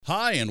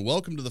Hi, and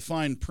welcome to The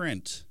Fine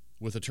Print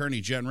with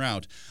Attorney Jen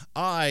Rout.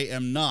 I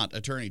am not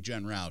Attorney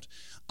Jen Rout.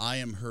 I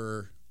am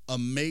her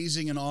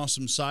amazing and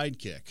awesome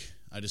sidekick.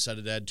 I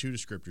decided to add two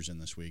descriptors in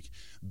this week.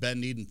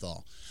 Ben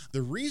Niedenthal.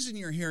 The reason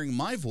you're hearing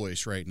my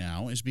voice right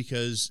now is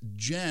because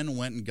Jen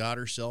went and got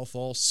herself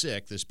all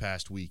sick this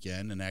past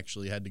weekend and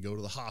actually had to go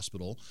to the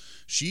hospital.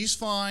 She's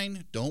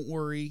fine. Don't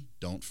worry.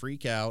 Don't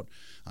freak out.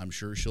 I'm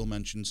sure she'll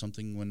mention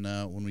something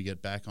when we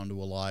get back onto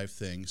a live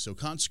thing. So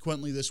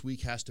consequently, this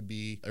week has to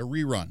be a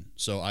rerun.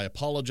 So I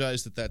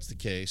apologize that that's the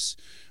case,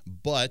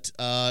 but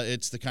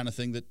it's the kind of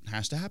thing that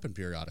has to happen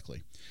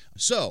periodically.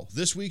 So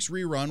this week's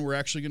rerun, we're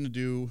actually going to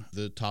do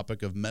the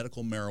topic of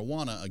medical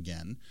marijuana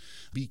again,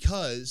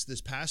 because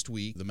this past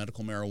week, the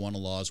medical marijuana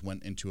laws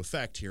went into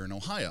effect here in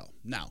Ohio.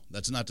 Now,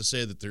 that's not to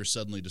say that there's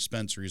suddenly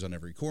dispensaries on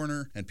every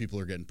corner and people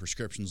are getting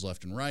prescriptions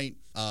left and right.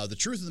 The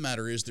truth of the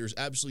matter is there's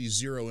absolutely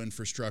zero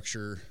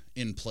infrastructure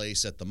in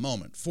place at the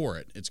moment for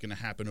it. It's going to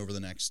happen over the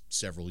next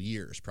several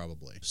years,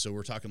 probably. So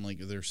we're talking like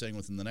they're saying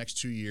within the next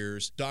 2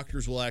 years,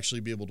 doctors will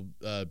actually be able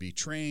to be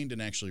trained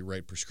and actually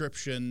write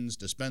prescriptions.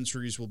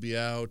 Dispensaries will be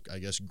out. I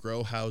guess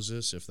grow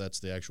houses, if that's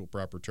the actual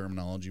proper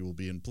terminology, will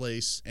be in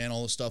place, and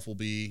all the stuff will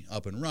be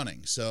up and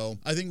running. So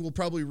I think we'll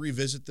probably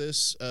revisit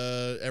this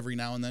every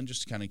now and then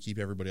just to kind of keep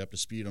everybody up to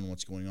speed on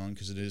what's going on,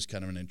 because it is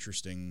kind of an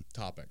interesting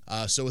topic.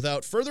 So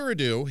without further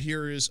ado,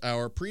 here is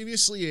our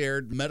previously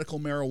aired medical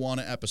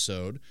marijuana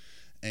episode.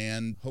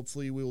 And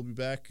hopefully we will be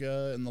back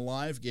in the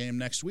live game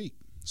next week.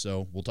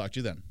 So we'll talk to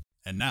you then.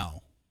 And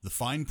now, The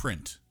Fine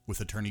Print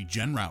with Attorney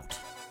Jen Rout.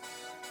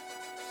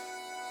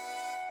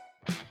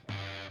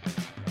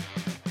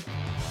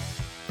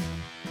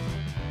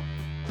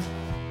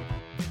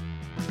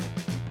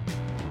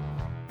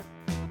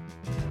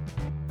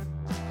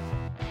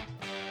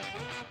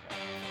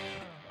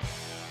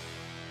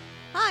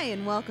 Hi,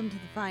 and welcome to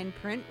The Fine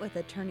Print with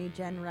Attorney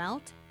Jen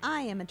Rout.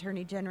 I am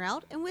Attorney Jen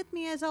Rout, and with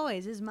me, as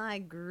always, is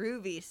my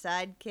groovy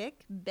sidekick,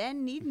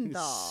 Ben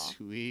Niedenthal.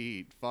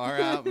 Sweet.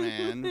 Far out,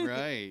 man.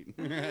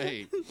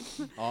 Right.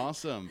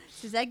 Awesome.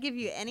 Does that give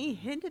you any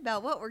hint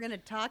about what we're going to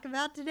talk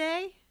about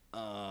today?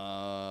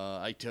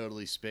 I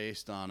totally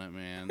spaced on it,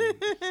 man.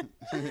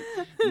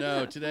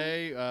 No,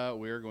 today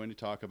we're going to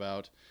talk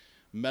about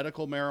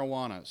medical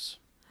marijuanas,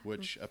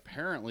 which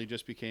apparently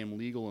just became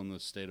legal in the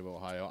state of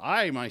Ohio.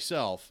 I,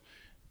 myself,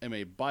 am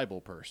a Bible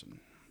person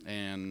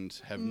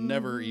and have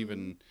never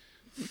even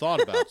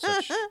thought about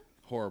such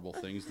horrible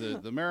things.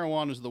 The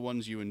marijuana is the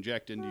ones you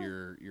inject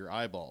into your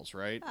eyeballs,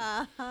 right?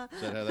 Is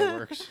that how that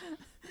works?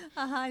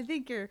 I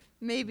think you're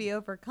maybe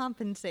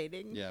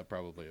overcompensating. Yeah,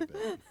 probably a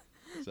bit.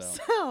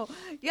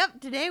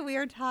 Today we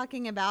are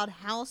talking about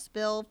House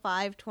Bill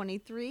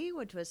 523,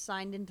 which was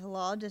signed into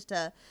law just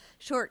a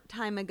short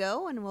time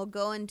ago and will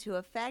go into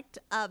effect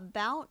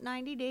about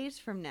 90 days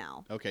from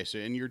now. Okay,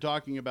 and you're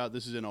talking about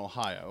this is in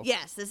Ohio.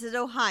 Yes, this is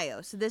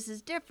Ohio. So this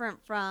is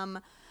different from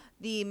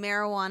the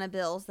marijuana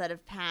bills that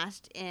have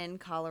passed in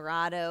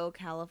Colorado,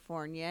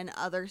 California, and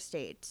other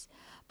states.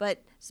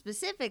 But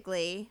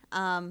specifically,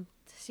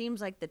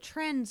 seems like the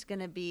trend's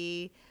going to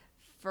be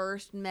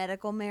first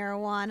medical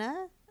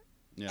marijuana.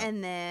 Yeah.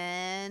 And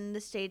then the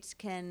states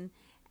can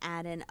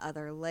add in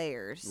other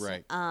layers,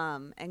 right?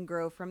 And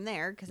grow from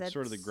there, because that's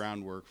sort of the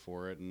groundwork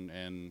for it, and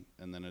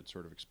then it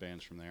sort of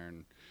expands from there.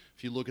 And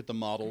if you look at the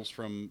models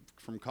from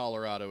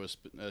Colorado,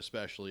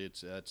 especially,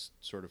 that's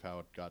sort of how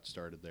it got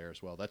started there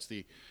as well. That's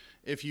the,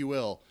 if you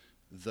will,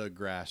 the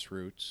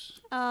grassroots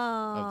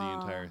of the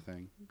entire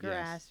thing. Grassroots.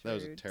 Yes, that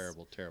was a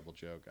terrible, terrible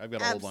joke. I've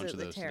got a whole bunch of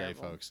those today,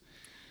 folks.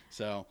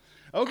 So,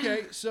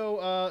 okay,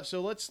 so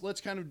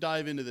let's kind of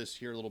dive into this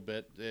here a little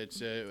bit. It's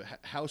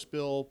House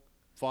Bill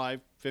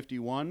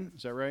 551,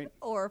 is that right?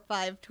 Or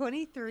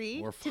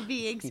 523, to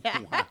be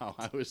exact. Wow,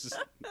 I was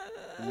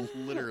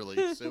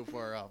literally so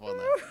far off on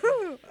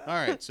that. All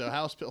right, so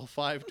House Bill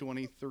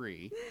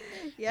 523.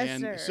 Yes,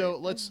 sir. And so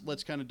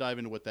let's kind of dive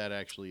into what that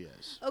actually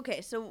is.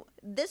 Okay, so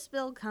this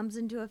bill comes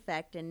into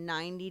effect in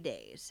 90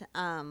 days.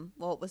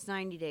 It was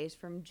 90 days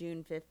from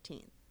June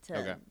 15th,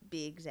 to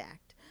be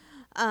exact.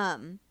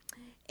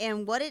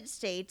 And what it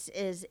states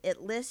is it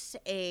lists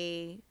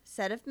a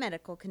set of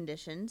medical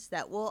conditions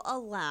that will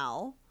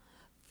allow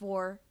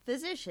for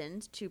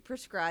physicians to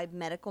prescribe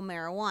medical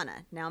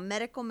marijuana. Now,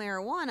 medical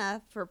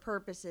marijuana, for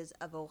purposes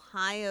of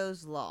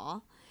Ohio's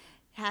law,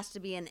 has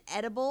to be an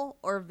edible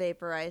or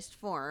vaporized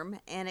form,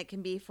 and it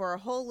can be for a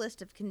whole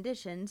list of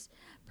conditions,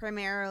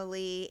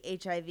 primarily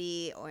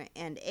HIV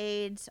and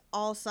AIDS,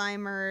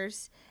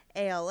 Alzheimer's,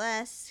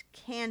 ALS,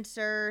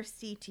 cancer,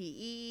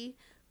 CTE,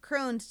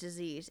 Crohn's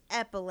disease,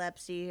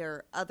 epilepsy,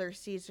 or other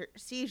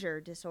seizure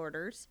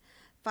disorders,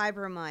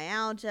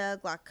 fibromyalgia,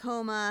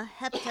 glaucoma,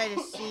 hepatitis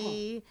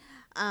C,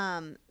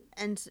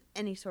 and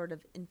any sort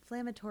of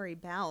inflammatory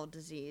bowel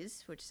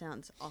disease, which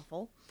sounds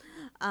awful.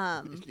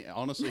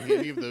 Honestly,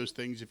 any of those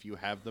things, if you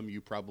have them,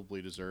 you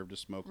probably deserve to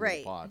smoke in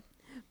the pot.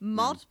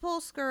 Multiple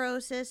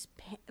sclerosis,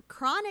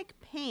 chronic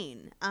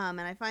pain,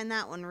 and I find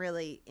that one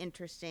really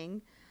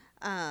interesting.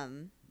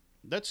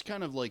 That's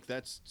kind of like,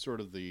 that's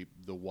sort of the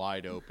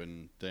wide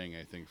open thing,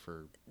 I think,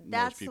 for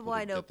That's most people the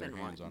wide to get their open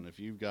hands one. on. If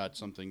you've got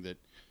something that,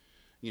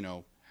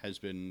 has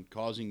been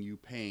causing you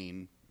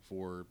pain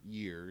for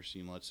years,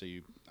 let's say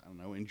you, I don't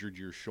know, injured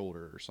your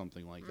shoulder or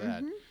something like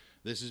that,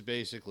 this is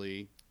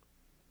basically,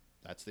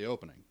 that's the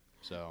opening.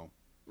 So.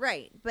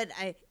 Right. But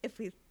if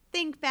we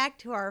think back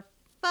to our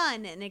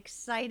fun and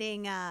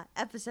exciting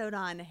episode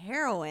on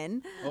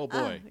heroin. Oh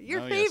boy,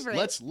 your favorite.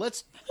 Yes.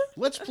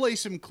 Let's play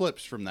some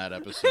clips from that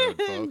episode,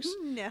 folks.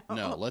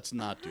 No, let's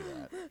not do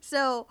that.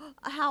 So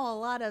how a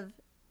lot of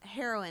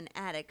heroin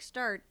addicts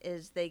start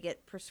is they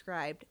get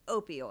prescribed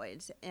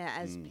opioids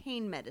as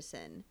pain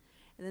medicine,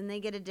 and then they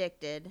get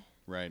addicted.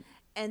 Right.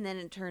 And then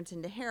it turns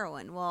into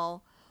heroin.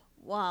 Well,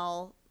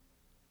 while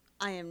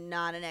I am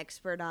not an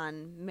expert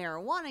on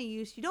marijuana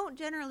use, you don't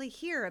generally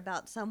hear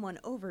about someone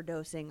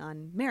overdosing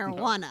on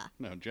marijuana.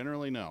 No,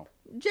 generally no.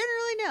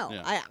 Generally no.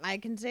 Yeah. I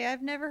can say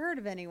I've never heard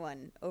of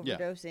anyone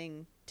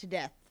overdosing to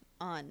death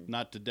on.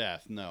 Not to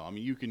death, no. I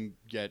mean, you can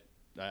get,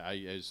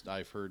 as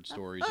I've heard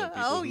stories of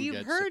people who you've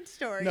get heard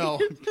stories. No,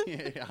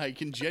 I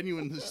can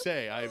genuinely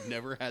say I've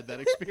never had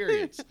that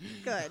experience.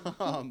 Good.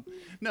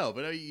 No,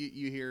 but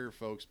you hear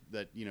folks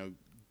that,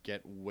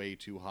 get way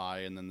too high,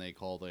 and then they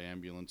call the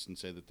ambulance and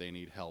say that they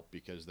need help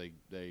because they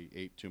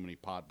ate too many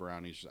pot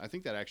brownies. I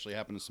think that actually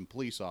happened to some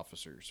police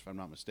officers, if I'm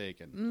not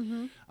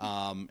mistaken.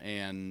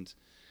 And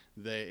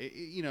they,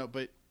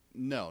 but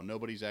no,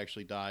 nobody's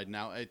actually died.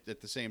 Now,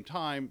 at the same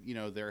time,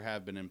 there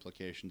have been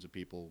implications of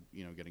people,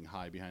 getting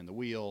high behind the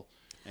wheel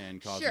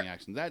and causing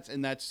accidents.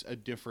 That's a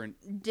different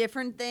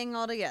thing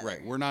altogether.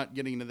 Right. We're not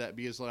getting into that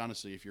because,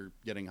 honestly, if you're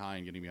getting high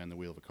and getting behind the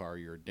wheel of a car,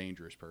 you're a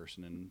dangerous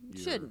person, and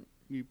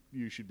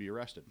you should be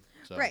arrested.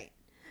 So. Right.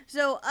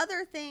 So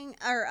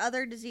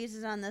other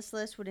diseases on this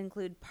list would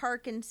include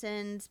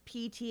Parkinson's,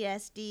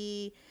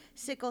 PTSD,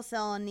 sickle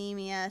cell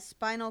anemia,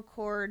 spinal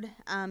cord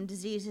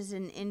diseases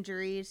and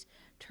injuries,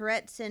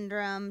 Tourette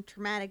syndrome,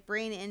 traumatic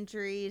brain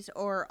injuries,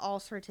 or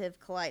ulcerative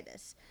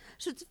colitis.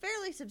 So it's a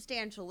fairly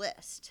substantial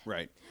list.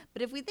 Right.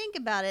 But if we think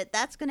about it,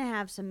 that's going to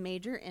have some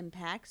major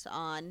impacts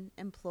on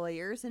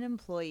employers and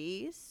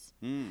employees.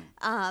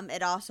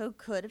 It also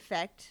could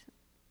affect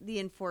the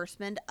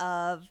enforcement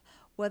of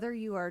whether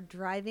you are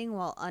driving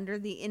while under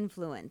the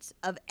influence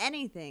of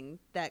anything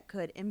that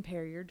could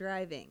impair your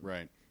driving.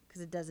 Right.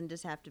 Because it doesn't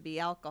just have to be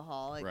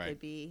alcohol. It could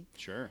be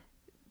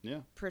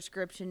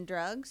prescription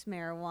drugs,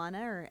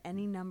 marijuana, or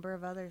any number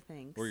of other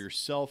things. Or your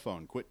cell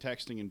phone. Quit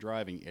texting and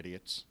driving,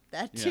 idiots.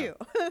 That too.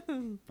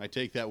 I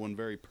take that one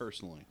very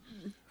personally.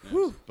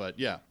 Yes. But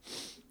yeah.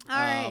 All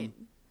right.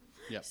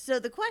 Yep. So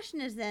the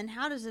question is then,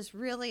 how does this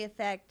really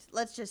affect,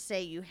 let's just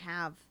say you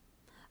have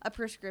a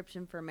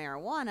prescription for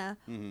marijuana.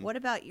 What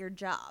about your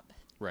job?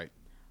 Right.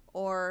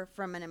 Or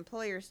from an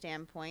employer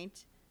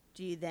standpoint,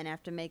 do you then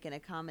have to make an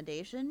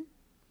accommodation?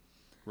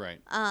 Right.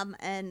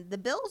 And the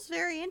bill's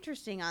very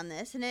interesting on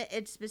this, and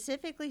it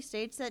specifically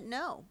states that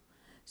no.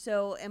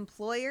 So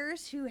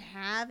employers who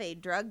have a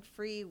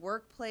drug-free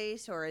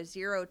workplace or a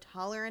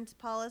zero-tolerance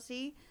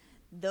policy,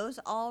 those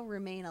all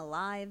remain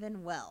alive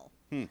and well.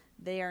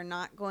 They are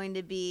not going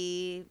to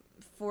be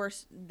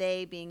forced,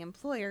 they being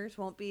employers,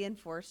 won't be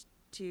enforced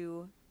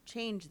to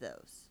change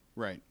those.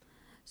 Right.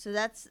 So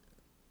that's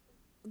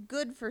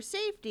good for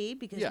safety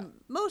because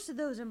most of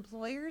those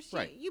employers,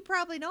 you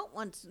probably don't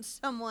want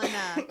someone...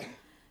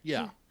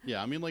 Yeah.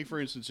 I mean, like, for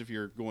instance, if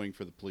you're going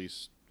for the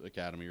police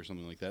academy or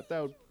something like that,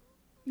 that would,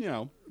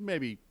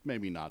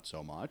 maybe not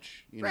so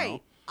much, you know.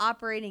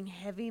 Operating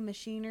heavy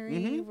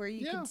machinery where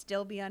you can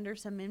still be under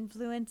some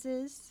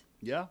influences.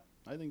 Yeah,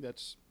 I think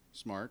that's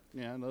smart.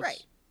 Yeah,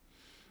 that's,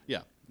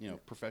 yeah,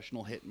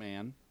 professional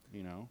hitman,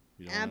 You don't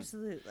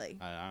Absolutely.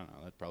 I don't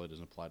know. That probably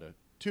doesn't apply to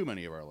too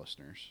many of our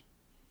listeners.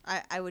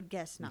 I would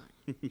guess not.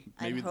 maybe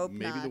I'd hope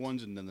maybe not. the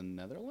ones in the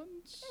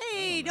Netherlands?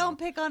 Hey, don't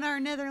pick on our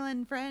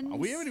Netherlands friends.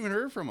 We haven't even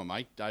heard from them.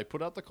 I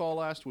put out the call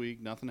last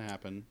week. Nothing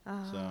happened.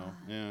 So,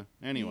 yeah.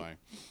 Anyway.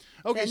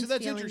 Okay, Ben's so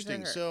that's feelings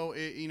interesting. are hurt. So,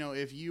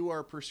 if you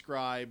are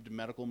prescribed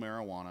medical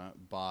marijuana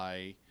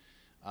by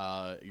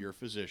your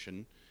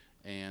physician,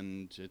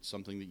 and it's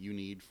something that you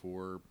need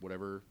for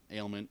whatever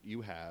ailment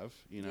you have,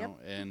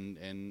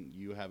 and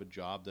you have a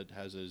job that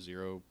has a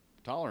zero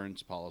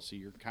tolerance policy,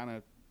 you're kind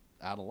of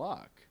out of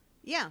luck.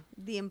 Yeah,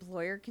 the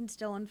employer can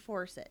still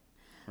enforce it.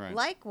 Right.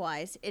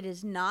 Likewise, it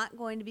is not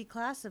going to be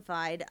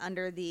classified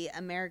under the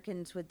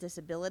Americans with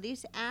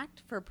Disabilities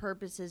Act for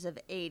purposes of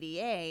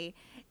ADA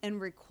and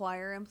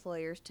require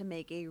employers to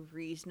make a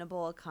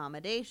reasonable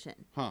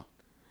accommodation. Huh.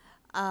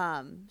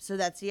 So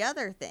that's the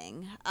other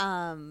thing.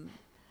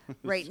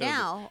 Right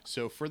now...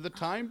 So for the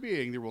time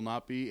being, there will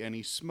not be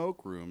any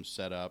smoke rooms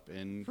set up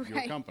in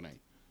your company.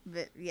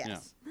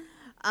 Yes.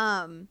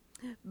 Yeah.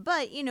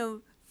 But,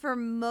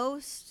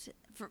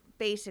 for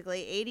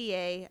basically,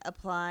 ADA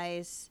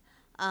applies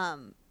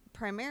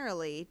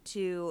primarily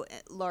to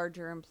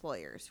larger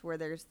employers where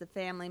there's the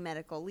Family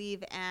Medical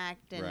Leave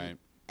Act and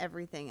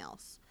everything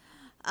else.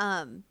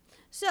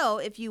 So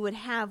if you would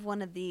have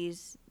one of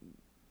these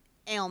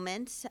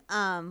ailments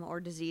or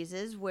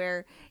diseases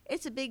where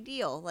it's a big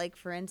deal. Like,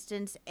 for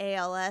instance,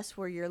 ALS,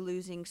 where you're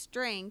losing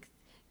strength.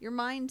 Your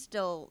mind's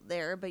still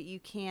there, but you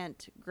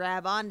can't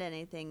grab onto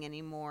anything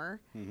anymore.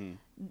 Mm-hmm.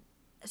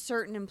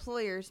 Certain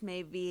employers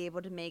may be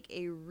able to make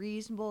a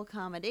reasonable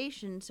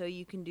accommodation so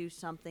you can do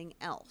something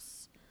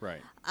else.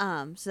 Right.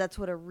 So that's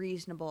what a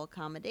reasonable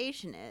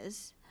accommodation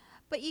is.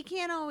 But you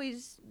can't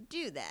always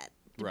do that,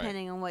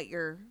 depending on what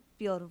your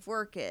field of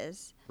work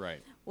is.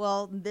 Right.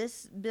 Well,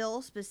 this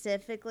bill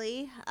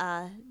specifically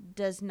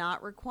does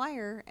not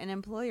require an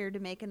employer to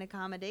make an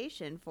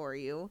accommodation for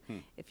you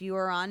if you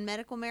are on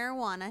medical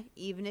marijuana,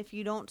 even if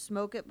you don't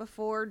smoke it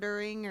before,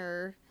 during,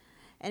 or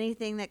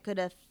anything that could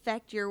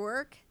affect your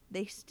work.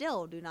 They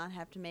still do not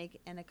have to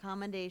make an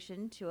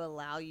accommodation to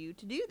allow you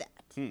to do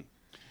that.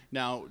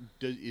 Now,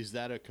 is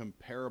that a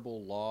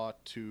comparable law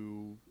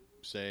to,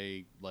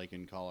 say, like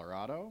in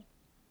Colorado?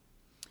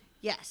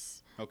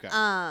 Yes. Okay.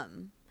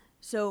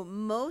 So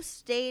most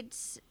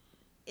states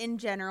in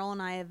general,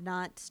 and I have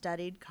not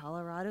studied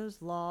Colorado's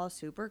law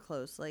super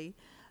closely,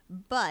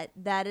 but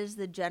that is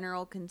the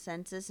general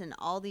consensus in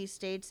all these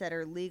states that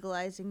are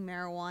legalizing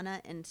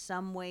marijuana in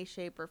some way,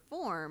 shape, or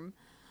form.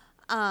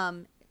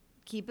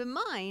 Keep in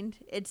mind,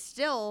 it's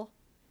still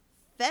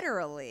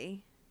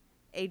federally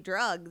a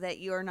drug that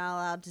you are not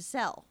allowed to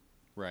sell.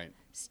 Right.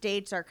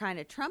 States are kind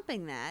of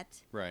trumping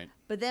that. Right.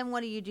 But then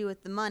what do you do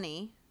with the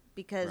money?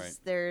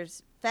 Because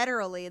there's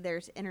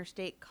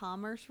interstate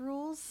commerce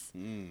rules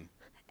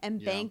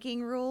and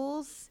banking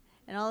rules,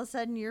 and all of a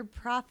sudden you're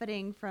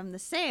profiting from the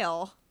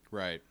sale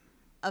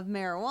of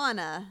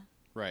marijuana.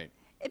 Right.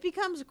 It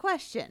becomes a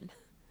question.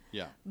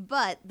 Yeah.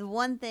 But the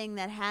one thing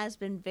that has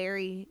been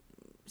very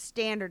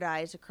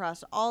standardized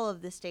across all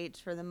of the states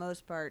for the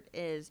most part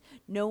is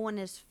no one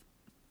is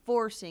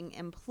forcing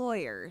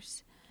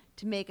employers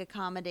to make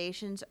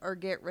accommodations or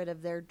get rid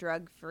of their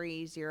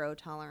drug-free zero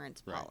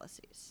tolerance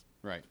policies.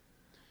 Right.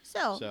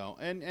 So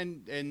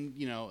and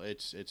you know,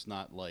 it's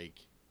not like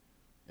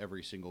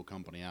every single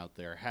company out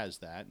there has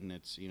that, and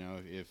it's, you know,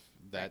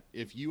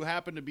 if you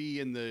happen to be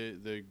in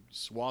the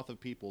swath of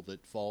people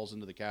that falls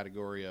into the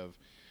category of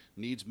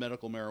needs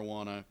medical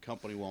marijuana,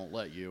 company won't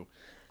let you.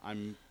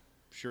 I'm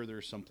sure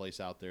there's some place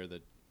out there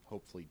that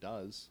hopefully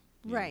does.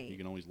 You know, you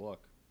can always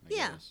look, I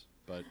guess.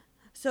 But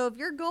so if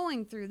you're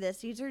going through this,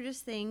 these are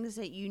just things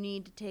that you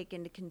need to take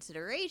into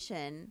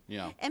consideration.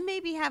 Yeah. And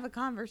maybe have a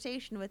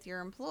conversation with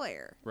your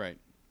employer. Right.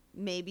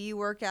 Maybe you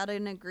work out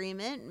an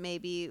agreement.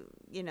 Maybe,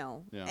 you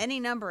know, any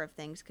number of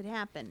things could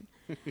happen.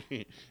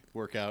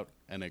 Work out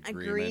an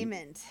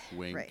agreement.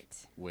 Wink. Right.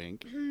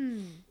 Wink.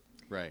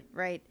 Right.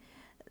 Right.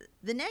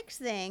 The next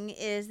thing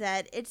is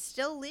that it's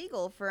still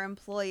legal for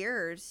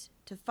employers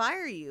to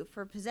fire you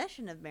for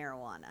possession of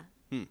marijuana.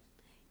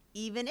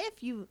 Even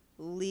if you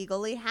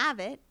legally have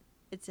it,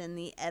 it's in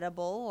the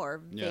edible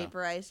or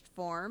vaporized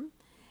form.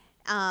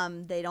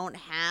 They don't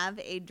have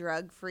a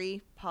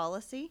drug-free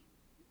policy.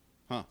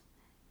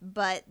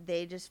 But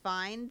they just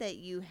find that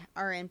you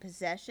are in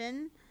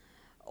possession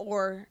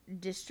or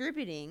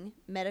distributing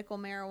medical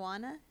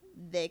marijuana,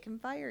 they can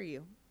fire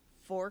you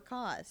for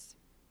cause.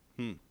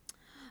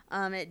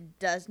 It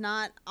does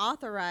not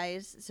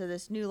authorize, so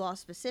this new law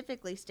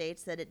specifically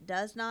states that it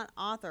does not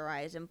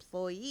authorize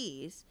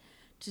employees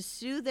to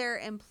sue their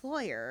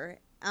employer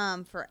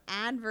for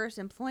adverse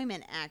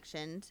employment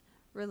actions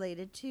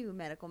related to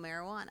medical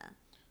marijuana.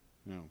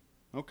 No.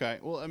 Okay.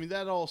 Well, I mean,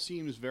 that all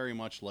seems very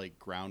much like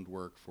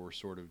groundwork for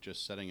sort of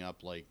just setting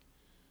up like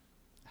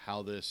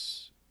how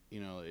this, you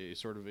know, is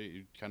sort of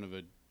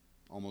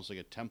almost like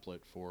a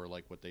template for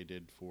like what they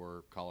did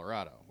for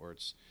Colorado, where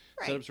it's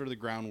set up sort of the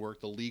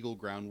groundwork, the legal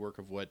groundwork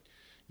of what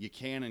you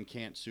can and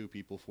can't sue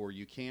people for.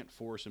 You can't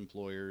force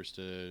employers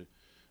to,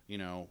 you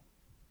know,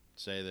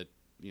 say that,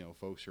 you know,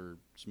 folks are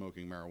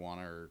smoking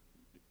marijuana are,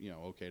 you know,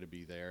 okay to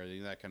be there,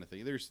 that kind of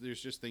thing. There's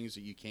just things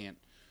that you can't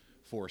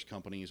force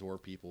companies or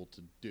people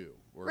to do.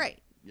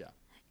 Yeah.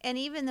 And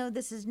even though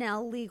this is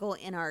now legal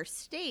in our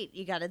state,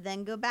 you got to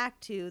then go back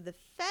to the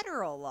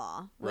federal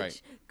law,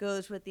 which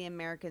goes with the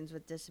Americans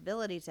with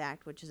Disabilities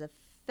Act, which is a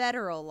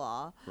federal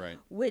law,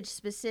 which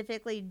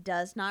specifically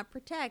does not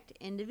protect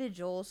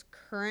individuals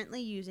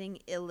currently using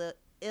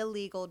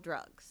illegal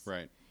drugs.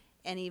 Right.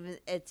 And even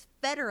it's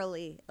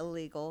federally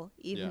illegal,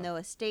 even though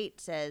a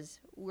state says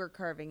we're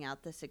carving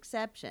out this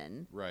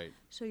exception. Right.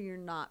 So you're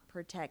not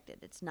protected.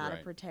 It's not a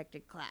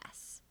protected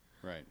class.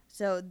 Right.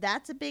 So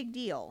that's a big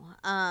deal.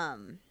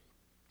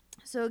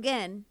 So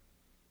again,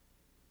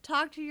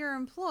 talk to your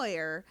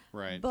employer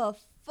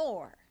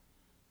before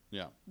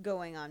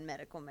going on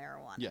medical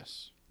marijuana.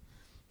 Yes.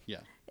 Yeah.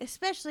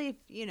 Especially if,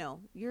 you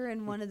know, you're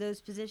in one of those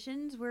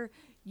positions where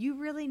you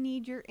really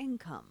need your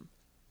income.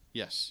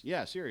 Yes.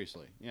 Yeah,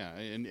 seriously. Yeah.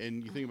 And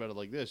you think about it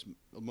like this,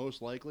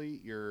 most likely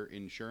your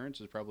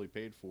insurance is probably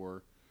paid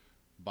for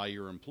by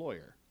your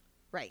employer.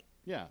 Right.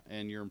 Yeah.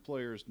 And your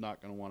employer is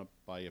not going to want to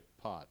buy a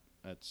pot.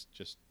 That's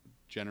just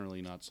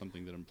generally not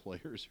something that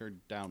employers are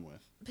down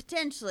with.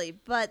 Potentially,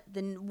 but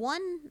the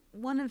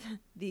one of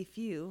the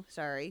few,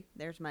 sorry,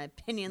 there's my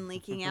opinion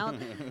leaking out,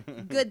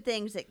 good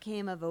things that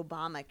came of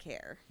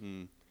Obamacare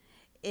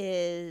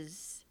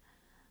is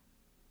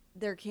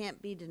there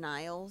can't be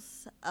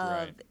denials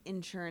of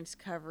insurance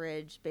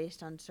coverage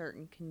based on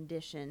certain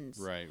conditions.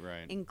 Right.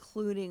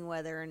 Including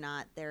whether or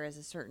not there is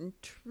a certain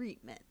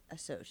treatment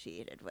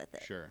associated with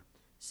it. Sure.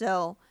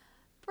 So,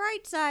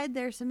 bright side,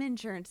 there's some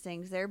insurance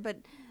things there, but,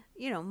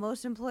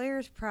 most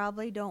employers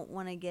probably don't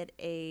want to get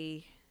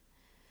a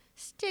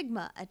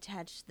stigma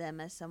attached to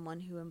them as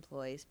someone who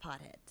employs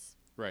potheads.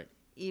 Right.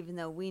 Even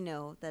though we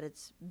know that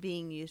it's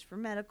being used for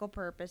medical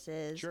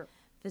purposes. Sure.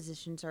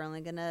 Physicians are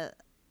only going to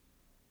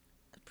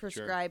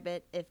prescribe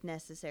it if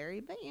necessary,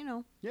 but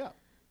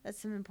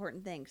that's some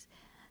important things.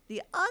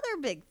 The other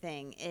big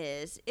thing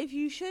is if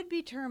you should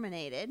be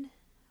terminated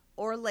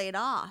or laid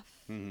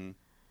off,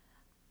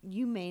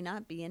 you may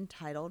not be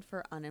entitled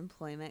for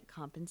unemployment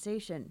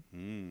compensation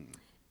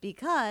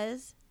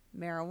because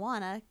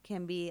marijuana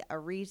can be a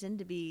reason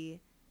to be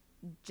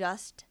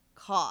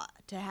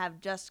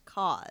have just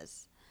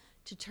cause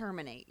to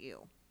terminate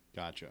you.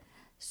 Gotcha.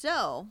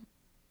 So,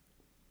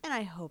 and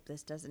I hope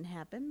this doesn't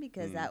happen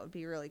because that would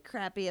be really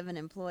crappy of an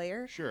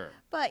employer. Sure.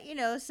 But,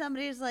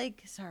 somebody's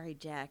like, sorry,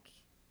 Jack,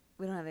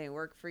 we don't have any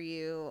work for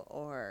you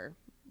or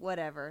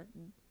whatever.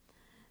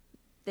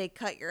 They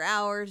cut your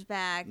hours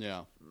back.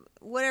 Yeah.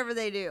 Whatever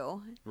they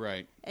do.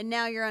 Right. And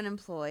now you're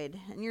unemployed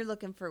and you're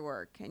looking for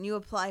work and you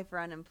apply for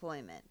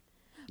unemployment.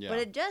 Yeah. But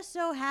it just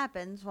so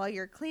happens while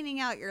you're cleaning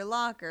out your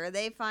locker,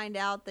 they find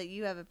out that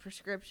you have a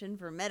prescription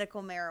for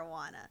medical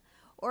marijuana.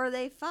 Or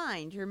they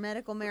find your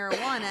medical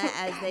marijuana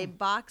as they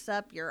box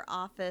up your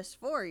office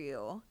for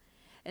you.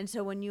 And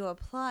so when you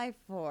apply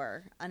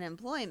for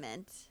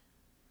unemployment,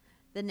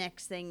 the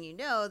next thing you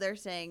know, they're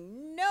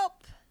saying,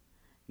 nope.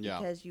 Yeah.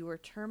 Because you were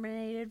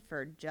terminated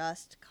for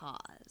just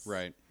cause.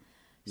 Right.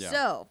 Yeah.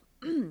 So,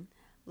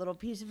 little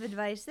piece of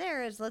advice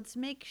there is let's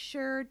make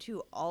sure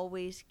to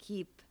always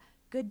keep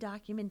good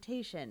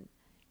documentation.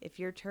 If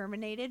you're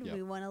terminated,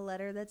 we want a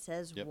letter that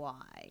says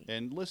why.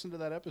 And listen to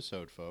that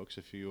episode, folks,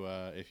 if you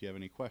have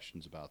any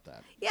questions about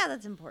that. Yeah,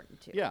 that's important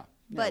too. Yeah.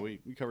 But we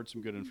covered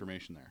some good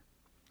information there.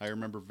 I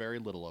remember very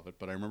little of it,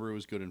 but I remember it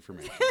was good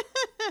information.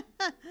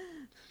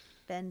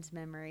 Ben's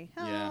memory.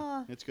 Yeah,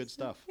 Oh, it's good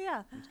stuff.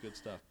 Yeah. It's good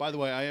stuff. By the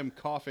way, I am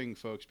coughing,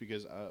 folks,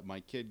 because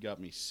my kid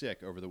got me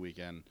sick over the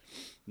weekend.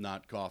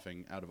 Not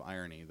coughing out of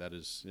irony. That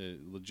is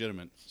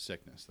legitimate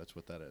sickness. That's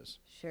what that is.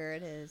 Sure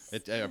it is.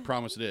 I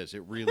promise it is.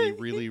 It really,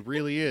 really,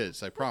 really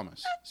is. I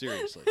promise.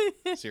 Seriously.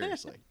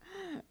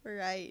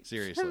 Right.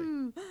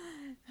 Seriously.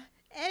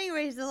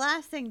 Anyways, the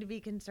last thing to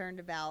be concerned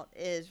about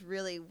is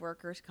really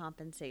workers'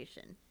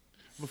 compensation.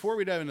 Before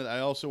we dive into that, I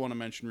also want to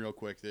mention real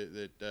quick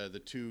that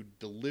the two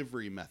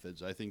delivery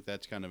methods, I think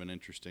that's kind of an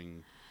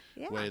interesting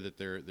way that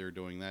they're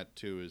doing that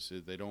too, is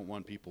they don't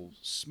want people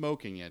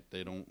smoking it.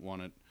 They don't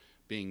want it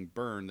being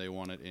burned. They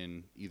want it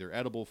in either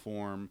edible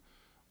form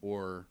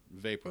or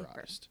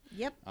vaporized.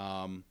 Yep.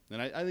 And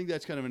I think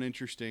that's kind of an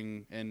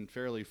interesting and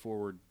fairly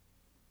forward,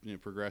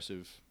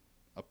 progressive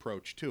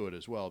approach to it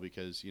as well,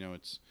 because,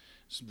 it's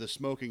the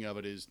smoking of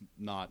it is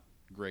not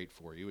great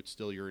for you. It's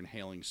still you're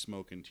inhaling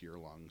smoke into your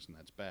lungs, and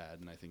that's bad.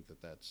 And I think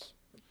that's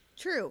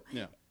true.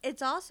 Yeah.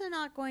 It's also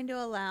not going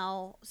to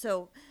allow.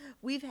 So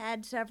we've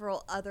had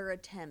several other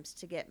attempts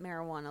to get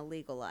marijuana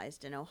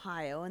legalized in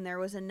Ohio, and there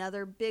was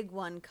another big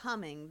one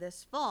coming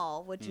this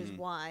fall, which is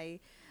why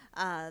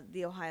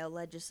the Ohio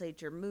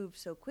legislature moved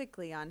so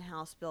quickly on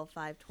House Bill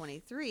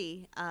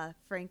 523,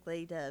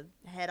 frankly, to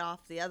head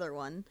off the other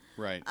one.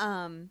 right.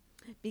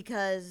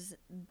 Because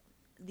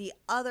the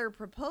other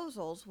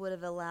proposals would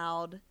have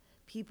allowed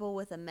people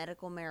with a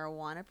medical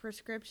marijuana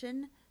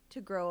prescription to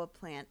grow a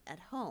plant at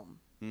home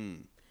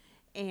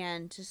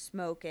and to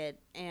smoke it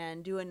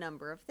and do a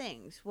number of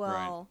things.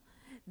 Well,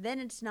 then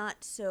it's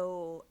not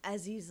so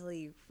as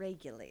easily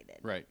regulated.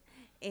 Right.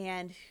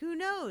 And who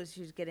knows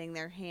who's getting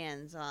their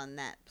hands on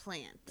that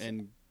plant.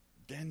 And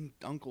then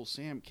Uncle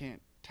Sam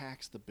can't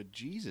tax the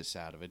bejesus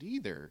out of it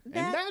either. That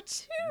and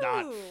that's too.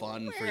 not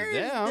fun for Where's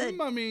them.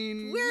 the- I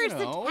mean, Where's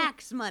the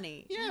tax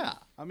money? Yeah.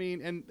 I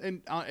mean,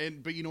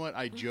 and but you know what?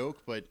 I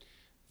joke, but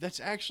that's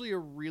actually a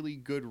really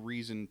good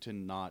reason to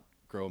not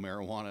grow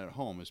marijuana at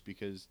home, is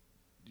because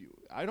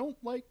I don't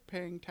like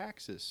paying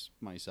taxes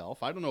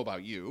myself. I don't know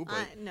about you,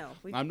 but No,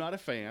 I'm not a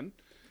fan.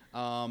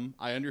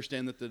 I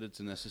understand that it's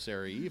a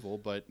necessary evil,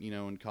 but,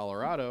 in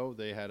Colorado,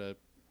 they had a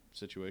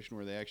situation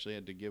where they actually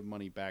had to give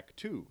money back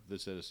to the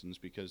citizens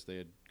because they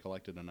had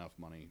collected enough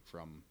money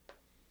from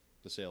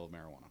the sale of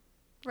marijuana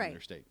in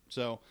their state.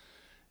 So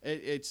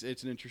it's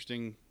an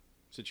interesting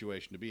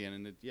situation to be in,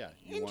 and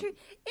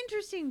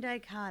interesting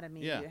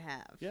dichotomy you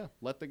have. Yeah,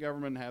 let the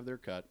government have their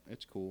cut.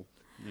 It's cool.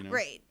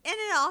 Right. And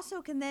it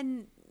also can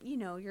then,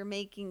 you're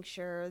making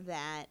sure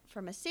that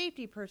from a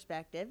safety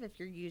perspective, if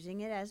you're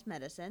using it as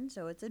medicine,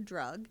 so it's a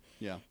drug,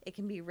 it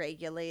can be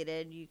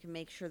regulated. You can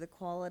make sure the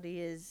quality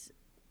is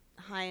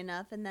high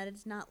enough and that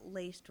it's not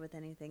laced with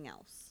anything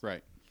else.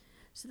 Right.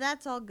 So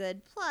that's all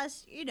good.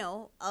 Plus,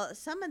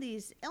 some of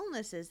these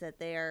illnesses that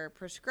they are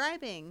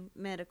prescribing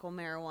medical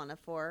marijuana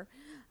for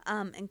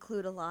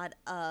include a lot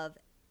of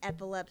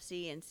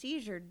epilepsy and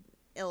seizure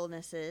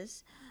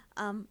illnesses.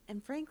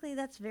 And frankly,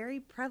 that's very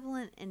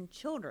prevalent in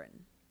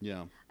children.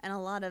 Yeah. And a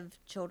lot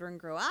of children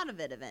grow out of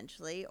it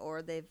eventually,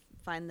 or they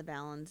find the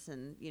balance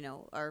and,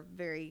 are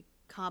very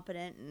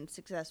competent and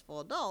successful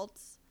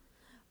adults,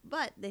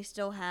 but they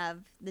still have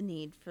the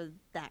need for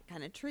that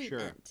kind of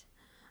treatment.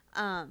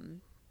 Sure.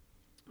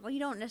 Well, you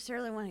don't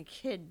necessarily want a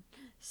kid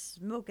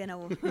smoking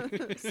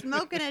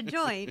a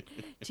joint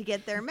to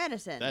get their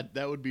medicine.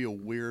 That would be a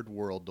weird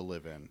world to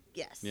live in.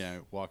 Yes. Yeah,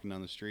 walking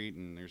down the street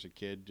and there's a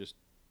kid just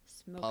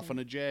smoking. Puffing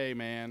a J,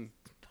 man.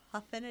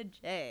 Puffing a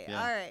J.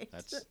 Yeah, all right.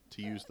 That's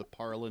to use the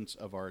parlance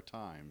of our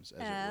times,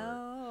 as it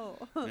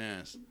were.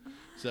 Yes.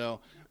 So,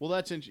 well,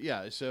 that's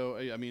yeah. So,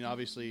 I mean,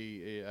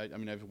 obviously,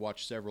 I've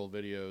watched several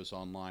videos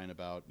online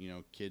about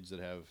kids that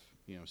have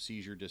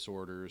seizure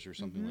disorders or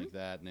something like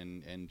that,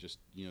 and just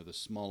the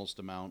smallest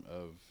amount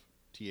of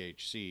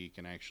THC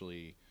can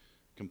actually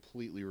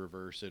completely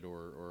reverse it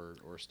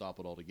or stop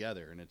it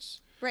altogether. And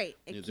it's right.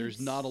 There's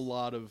not a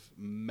lot of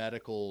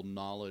medical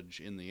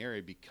knowledge in the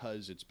area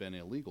because it's been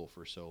illegal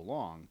for so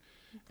long.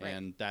 Right.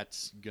 And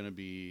that's going to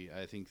be,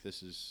 I think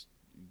this is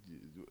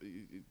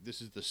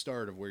the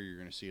start of where you're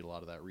going to see a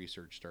lot of that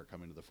research start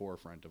coming to the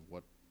forefront of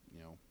what,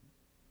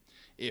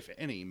 if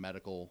any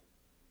medical,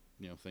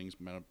 things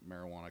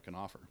marijuana can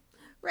offer.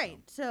 Right.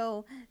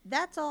 So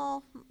that's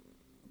all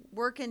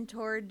working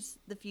towards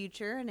the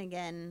future. And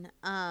again,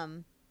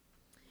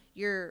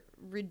 you're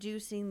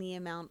reducing the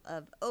amount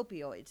of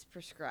opioids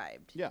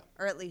prescribed. Yeah.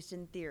 Or at least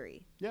in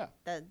theory. Yeah.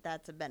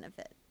 That's a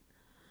benefit.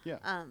 Yeah.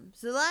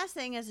 So the last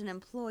thing as an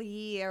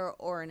employee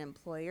or an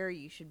employer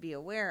you should be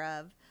aware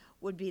of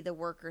would be the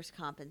workers'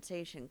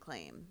 compensation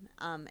claim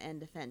and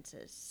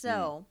defenses.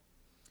 So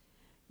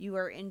you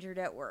are injured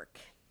at work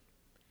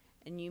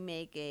and you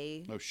make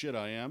a... Oh, shit,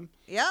 I am?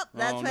 Yep,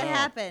 that's what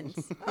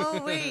happens.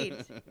 Oh, wait.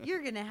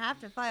 You're going to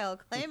have to file a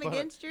claim But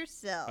against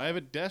yourself. I have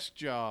a desk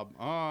job.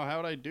 Oh, how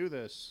would I do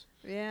this?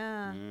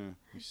 Yeah.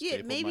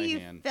 Maybe you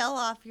hand. fell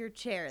off your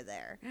chair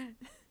there.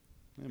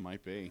 It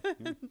might be.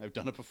 Yeah, I've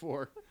done it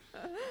before.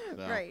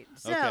 So, right.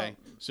 Okay.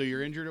 So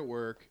you're injured at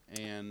work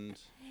and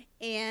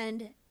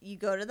you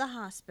go to the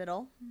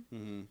hospital.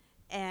 Mm-hmm.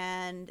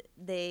 And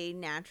they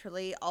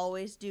naturally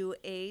always do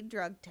a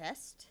drug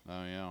test.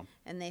 Oh, yeah.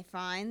 And they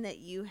find that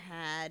you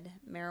had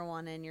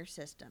marijuana in your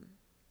system.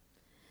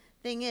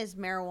 Thing is,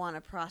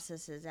 marijuana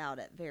processes out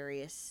at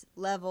various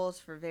levels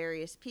for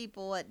various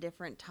people at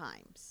different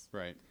times.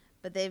 Right.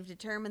 But they've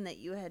determined that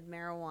you had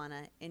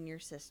marijuana in your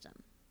system.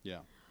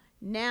 Yeah.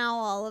 Now,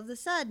 all of a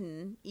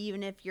sudden,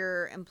 even if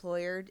your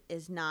employer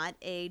is not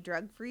a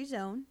drug-free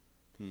zone,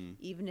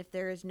 even if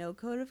there is no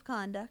code of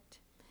conduct,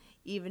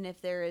 even if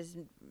there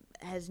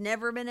has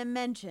never been a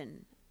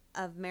mention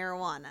of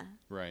marijuana,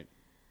 right,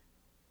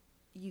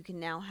 you can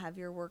now have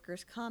your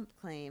workers' comp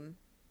claim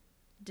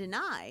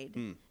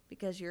denied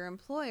because your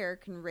employer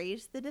can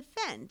raise the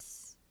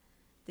defense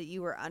that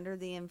you were under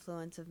the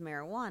influence of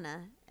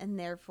marijuana and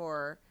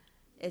therefore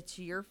it's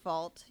your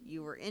fault,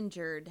 you were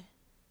injured,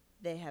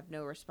 they have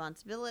no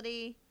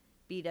responsibility,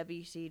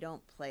 BWC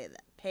don't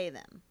pay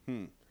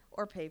them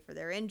or pay for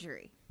their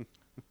injury.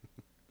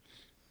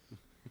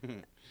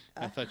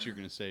 I thought you were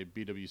going to say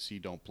BWC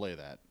don't play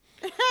that.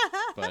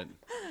 But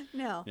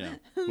no. Yeah,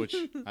 which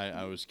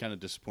I was kind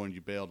of disappointed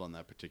you bailed on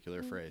that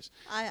particular phrase.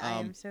 I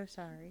am so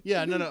sorry.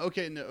 Yeah,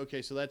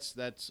 okay, so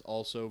that's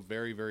also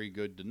very, very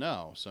good to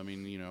know. So I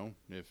mean,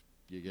 if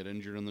you get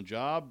injured on the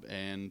job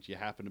and you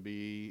happen to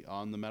be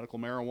on the medical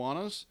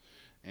marijuanas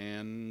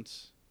and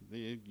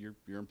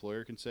your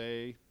employer can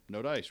say,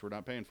 no dice, we're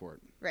not paying for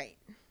it. Right.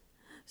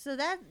 So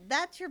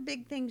that's your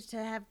big things to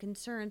have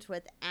concerns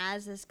with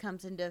as this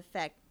comes into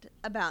effect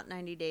about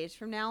 90 days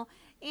from now.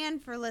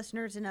 And for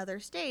listeners in other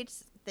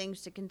states,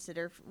 things to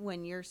consider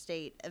when your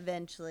state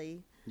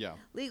eventually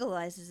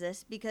legalizes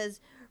this. Because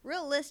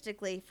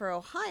realistically, for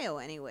Ohio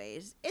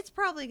anyways, it's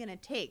probably going to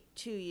take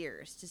 2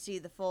 years to see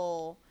the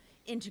full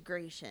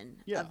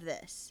integration of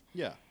this.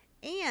 Yeah.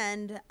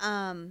 And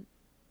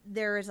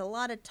there is a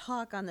lot of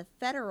talk on the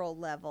federal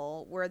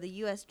level where the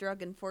U.S.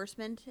 Drug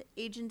Enforcement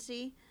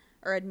Agency...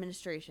 Or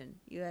administration.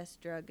 U.S.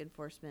 Drug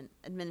Enforcement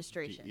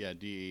Administration.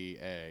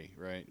 DEA,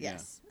 right?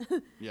 Yes.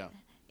 Yeah.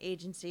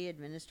 Agency,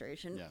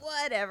 administration,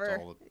 whatever.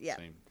 It's all the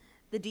same.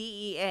 The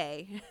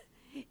DEA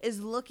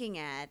is looking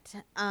at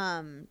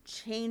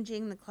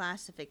changing the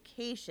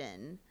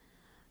classification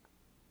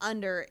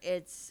under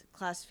its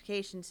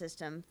classification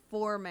system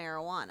for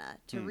marijuana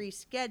to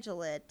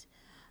reschedule it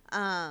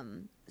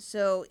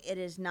so it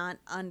is not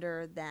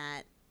under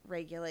that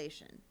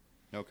regulation.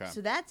 Okay.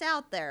 So that's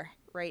out there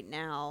right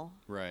now.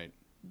 Right.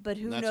 But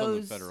who knows? That's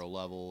on the federal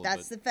level.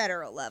 That's the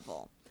federal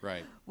level.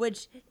 Right.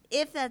 Which,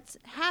 if that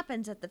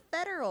happens at the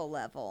federal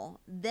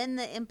level, then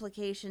the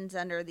implications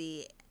under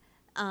the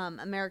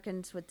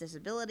Americans with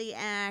Disability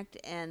Act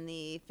and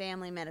the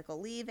Family Medical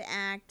Leave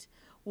Act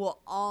will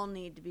all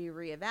need to be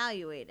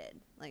reevaluated.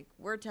 Like,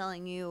 we're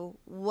telling you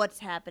what's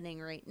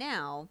happening right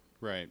now.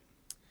 Right.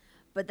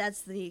 But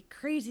that's the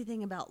crazy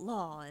thing about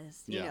law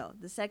is, you Yeah. know,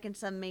 the second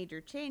some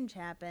major change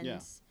happens. Yeah.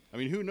 I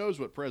mean, who knows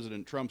what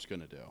President Trump's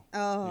going to do?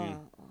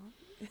 Oh.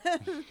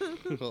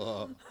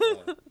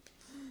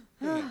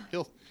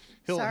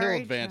 He'll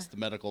Sorry, advance the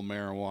medical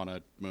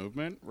marijuana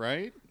movement,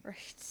 right?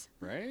 Right.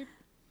 Right?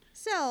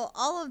 So,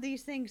 all of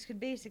these things could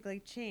basically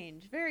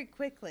change very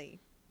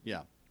quickly.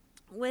 Yeah.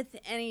 With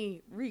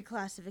any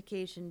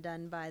reclassification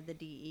done by the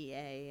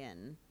DEA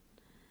and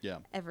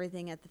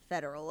everything at the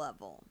federal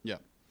level. Yeah.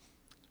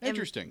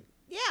 Interesting.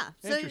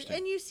 So,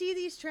 and you see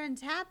these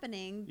trends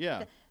happening. Yeah.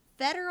 The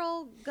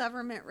federal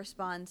government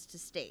responds to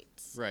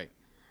states. Right.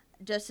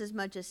 Just as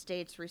much as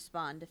states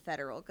respond to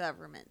federal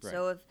government. Right.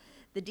 So if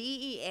the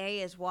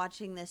DEA is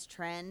watching this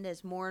trend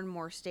as more and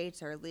more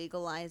states are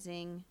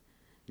legalizing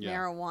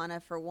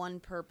marijuana for one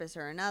purpose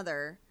or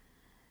another,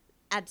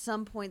 at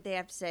some point they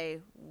have to say,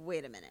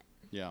 wait a minute.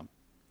 Yeah.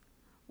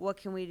 What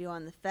can we do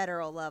on the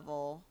federal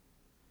level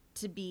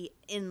to be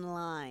in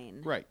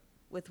line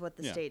with what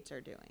the states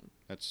are doing?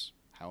 That's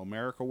how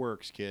America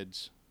works,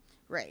 kids.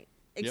 Right.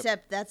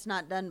 Except that's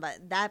not done by,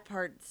 that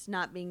part's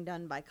not being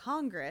done by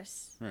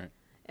Congress. Right.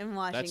 In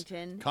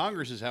Washington.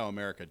 Congress is how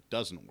America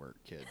doesn't work,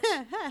 kids.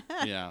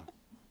 Yeah.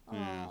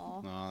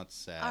 Oh, that's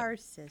sad. Our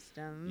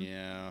system.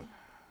 Yeah.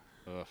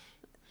 Ugh.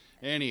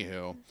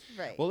 Anywho.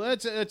 Right. Well,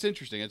 that's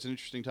interesting. It's an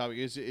interesting topic.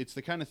 It's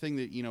the kind of thing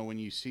that, you know, when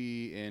you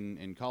see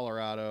in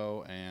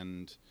Colorado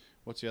and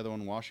what's the other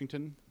one?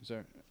 Washington? Is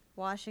that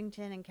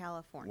Washington and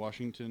California.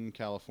 Washington,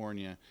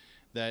 California.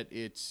 That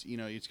it's, you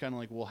know, it's kind of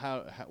like, well,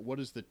 how what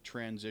is the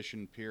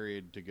transition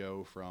period to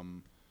go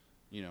from,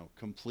 you know,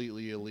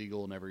 completely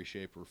illegal in every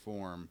shape or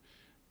form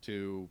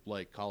to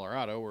like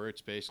Colorado where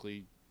it's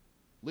basically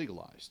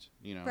legalized,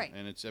 you know? Right.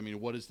 And it's, I mean,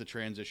 what is the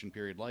transition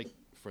period like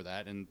for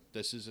that? And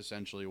this is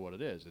essentially what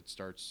it is. It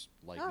starts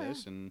like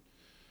this and,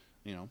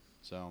 you know,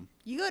 so.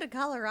 You go to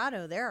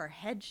Colorado, there are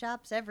head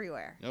shops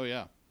everywhere. Oh,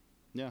 yeah.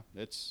 Yeah.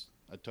 It's,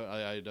 I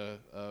had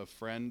a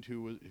friend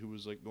who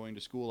was like going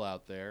to school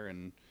out there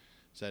and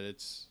said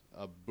it's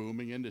a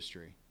booming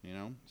industry, you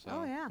know?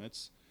 So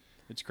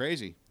it's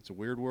crazy. It's a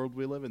weird world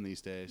we live in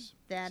these days.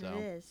 That it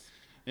is.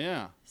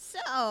 Yeah.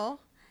 So,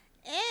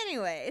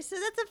 anyway, so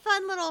that's a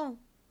fun little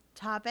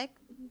topic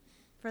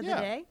for the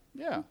day.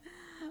 Yeah.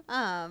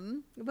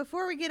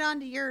 Before we get on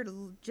to your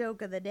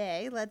joke of the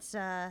day, let's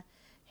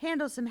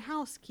handle some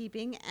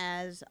housekeeping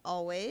as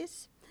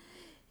always.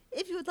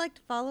 If you would like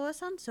to follow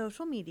us on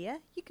social media,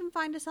 you can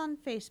find us on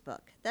Facebook.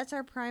 That's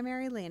our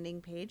primary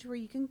landing page where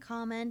you can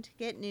comment,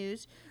 get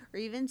news, or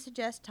even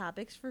suggest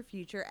topics for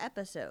future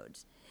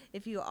episodes.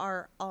 If you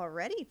are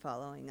already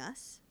following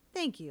us,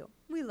 thank you.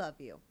 We love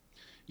you.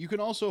 You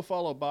can also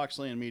follow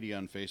Boxland Media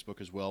on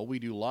Facebook as well. We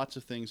do lots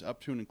of things up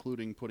to and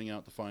including putting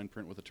out the fine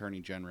print with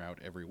Attorney Jen Rout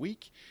every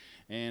week.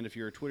 And if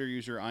you're a Twitter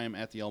user, I am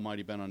at the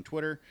Almighty Ben on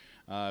Twitter.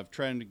 I've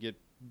tried to get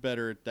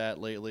better at that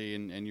lately,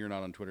 and you're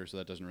not on Twitter, so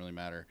that doesn't really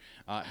matter.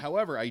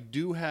 However, I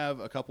do have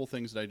a couple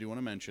things that I do want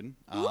to mention.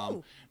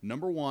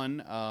 Number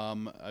one,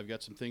 I've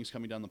got some things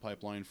coming down the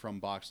pipeline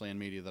from Boxland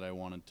Media that I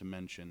wanted to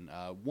mention.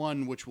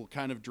 One, which will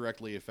kind of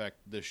directly affect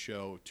this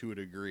show to a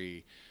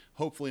degree.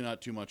 Hopefully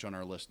not too much on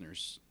our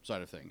listeners'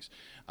 side of things.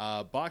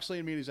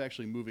 Boxland Media is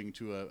actually moving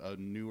to a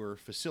newer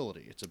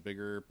facility. It's a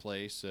bigger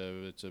place.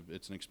 It's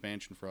an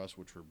expansion for us,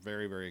 which we're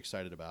very, very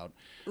excited about.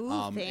 Ooh,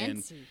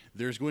 fancy. And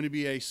there's going to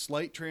be a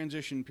slight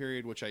transition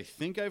period, which I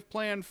think I've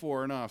planned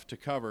for enough to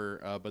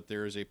cover, but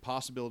there is a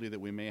possibility that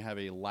we may have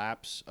a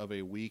lapse of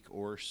a week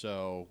or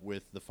so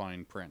with the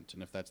fine print.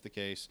 And if that's the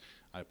case,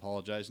 I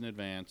apologize in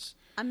advance.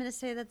 I'm going to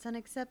say that's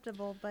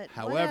unacceptable, but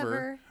however,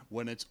 whatever.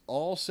 When it's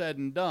all said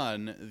and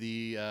done,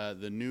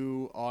 the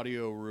new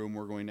audio room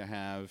we're going to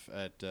have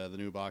at the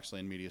new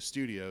Boxland Media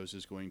Studios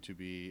is going to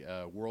be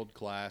world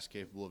class,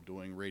 capable of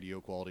doing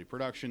radio quality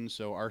production.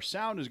 So our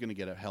sound is going to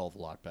get a hell of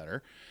a lot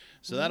better.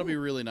 So that'll be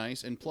really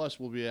nice. And plus,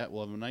 we'll have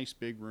a nice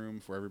big room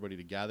for everybody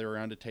to gather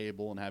around a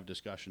table and have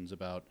discussions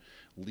about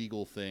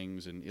legal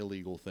things and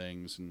illegal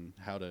things and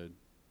how to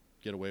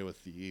get away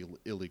with the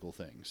illegal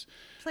things.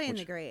 Play in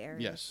the gray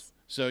areas. Yes.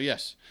 So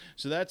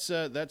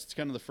that's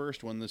kind of the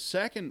first one. The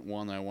second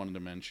one I wanted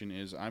to mention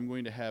is I'm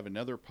going to have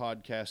another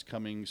podcast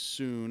coming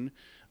soon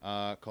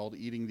called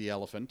Eating the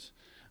Elephant,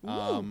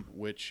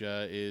 which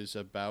is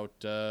about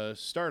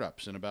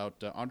startups and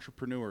about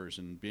entrepreneurs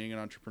and being an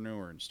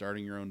entrepreneur and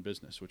starting your own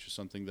business, which is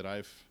something that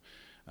I've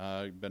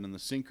been in the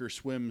sink or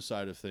swim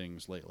side of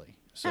things lately.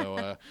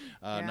 So,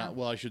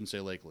 I shouldn't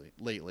say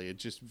lately.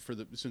 It's just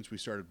since we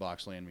started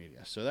Boxland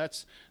Media. So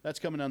that's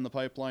coming down the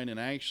pipeline. And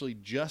I actually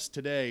just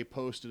today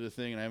posted a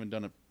thing, and I haven't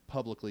done it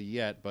publicly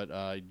yet, but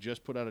I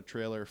just put out a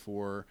trailer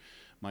for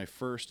my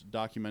first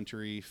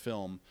documentary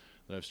film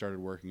that I've started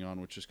working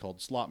on, which is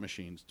called Slot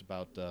Machines. It's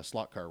about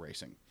slot car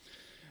racing.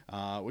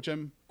 which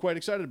I'm quite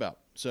excited about.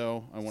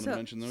 So I want to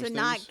mention those things.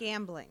 So not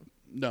gambling.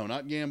 No,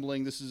 not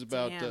gambling. This is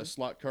about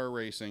slot car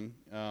racing.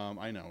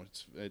 I know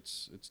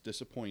it's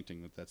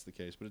disappointing that that's the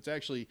case, but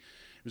it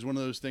was one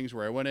of those things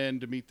where I went in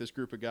to meet this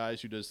group of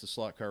guys who does the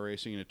slot car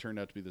racing, and it turned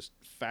out to be this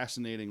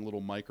fascinating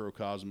little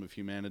microcosm of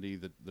humanity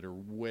that are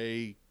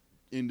way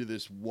into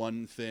this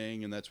one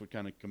thing, and that's what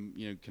kind of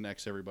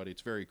connects everybody.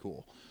 It's very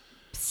cool.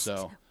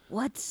 So,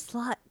 what's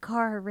slot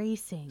car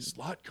racing?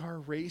 Slot car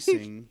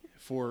racing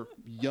for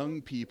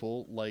young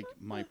people like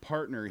my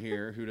partner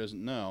here who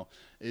doesn't know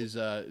is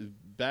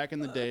back in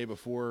the day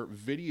before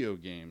video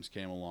games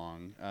came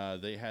along,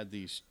 they had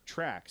these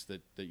tracks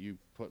that you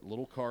put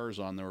little cars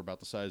on that were about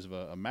the size of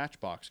a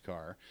Matchbox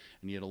car,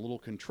 and you had a little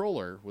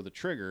controller with a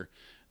trigger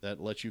that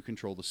lets you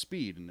control the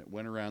speed, and it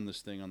went around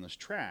this thing on this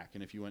track,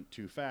 and if you went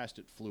too fast,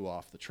 it flew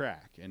off the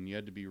track, and you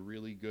had to be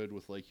really good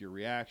with like your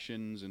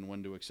reactions and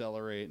when to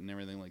accelerate and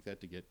everything like that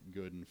to get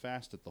good and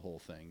fast at the whole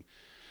thing.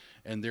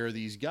 And there are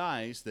these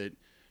guys that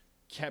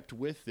kept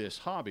with this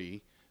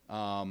hobby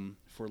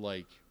for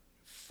like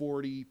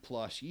 40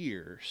 plus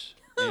years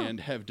and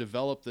have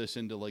developed this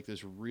into like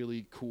this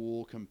really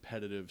cool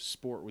competitive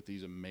sport with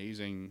these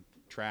amazing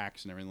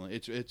tracks and everything.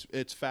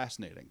 It's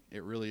fascinating.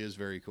 It really is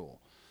very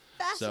cool.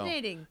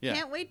 Fascinating. So, yeah.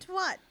 Can't wait to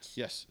watch.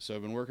 Yes. So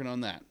I've been working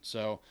on that.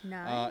 So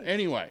nice.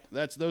 Anyway,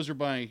 those are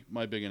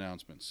my big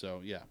announcements.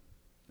 So yeah.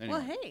 Anyway.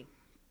 Well, hey,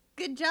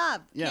 good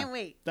job. Yeah. Can't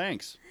wait.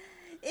 Thanks.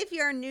 If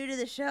you're new to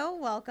the show,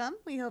 welcome.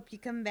 We hope you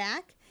come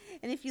back.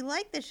 And if you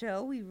like the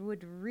show, we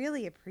would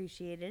really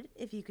appreciate it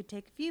if you could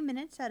take a few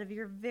minutes out of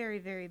your very,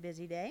 very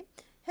busy day.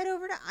 Head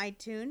over to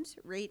iTunes,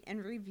 rate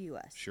and review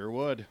us. Sure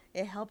would.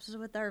 It helps us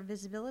with our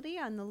visibility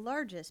on the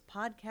largest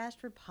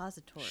podcast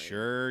repository.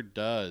 Sure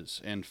does.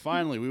 And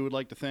finally, we would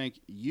like to thank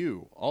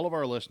you, all of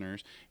our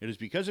listeners. It is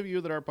because of you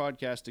that our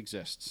podcast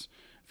exists.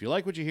 If you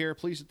like what you hear,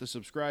 please hit the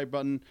subscribe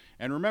button.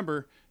 And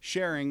remember,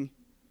 sharing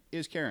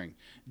is caring.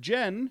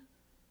 Jen.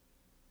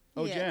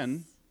 Oh, yes.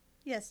 Jen.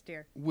 Yes,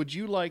 dear. Would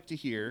you like to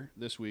hear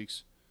this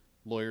week's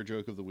lawyer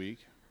joke of the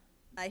week?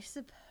 I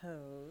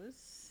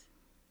suppose.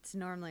 It's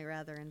normally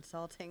rather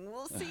insulting.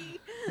 We'll see.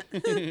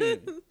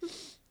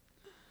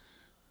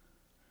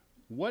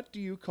 What do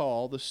you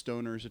call the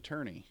stoner's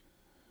attorney?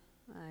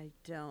 I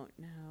don't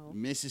know.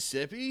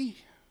 Mississippi?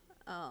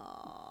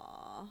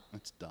 Aww.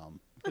 That's dumb.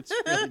 It's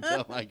really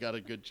dumb. I got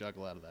a good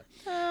chuckle out of that.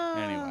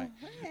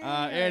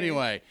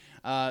 Anyway,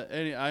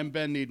 I'm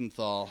Ben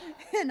Niedenthal.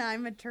 And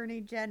I'm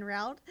Attorney Jen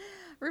Rout,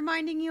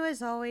 reminding you,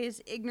 as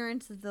always,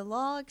 ignorance of the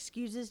law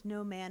excuses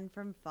no man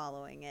from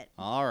following it.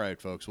 All right,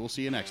 folks. We'll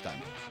see you next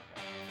time.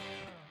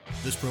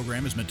 This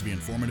program is meant to be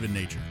informative in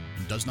nature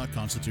and does not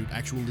constitute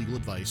actual legal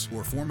advice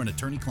or form an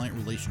attorney-client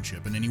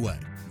relationship in any way.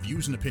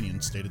 Views and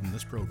opinions stated in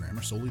this program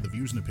are solely the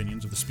views and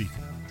opinions of the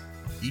speaker.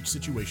 Each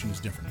situation is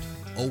different.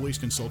 Always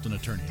consult an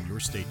attorney in your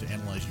state to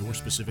analyze your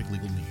specific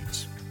legal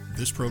needs.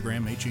 This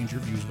program may change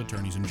your views of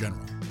attorneys in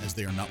general, as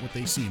they are not what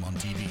they seem on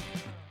TV.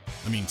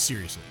 I mean,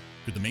 seriously,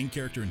 could the main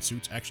character in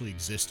Suits actually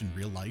exist in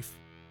real life?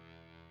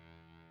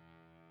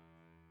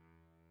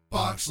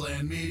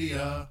 Boxland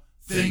Media.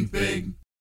 Think big.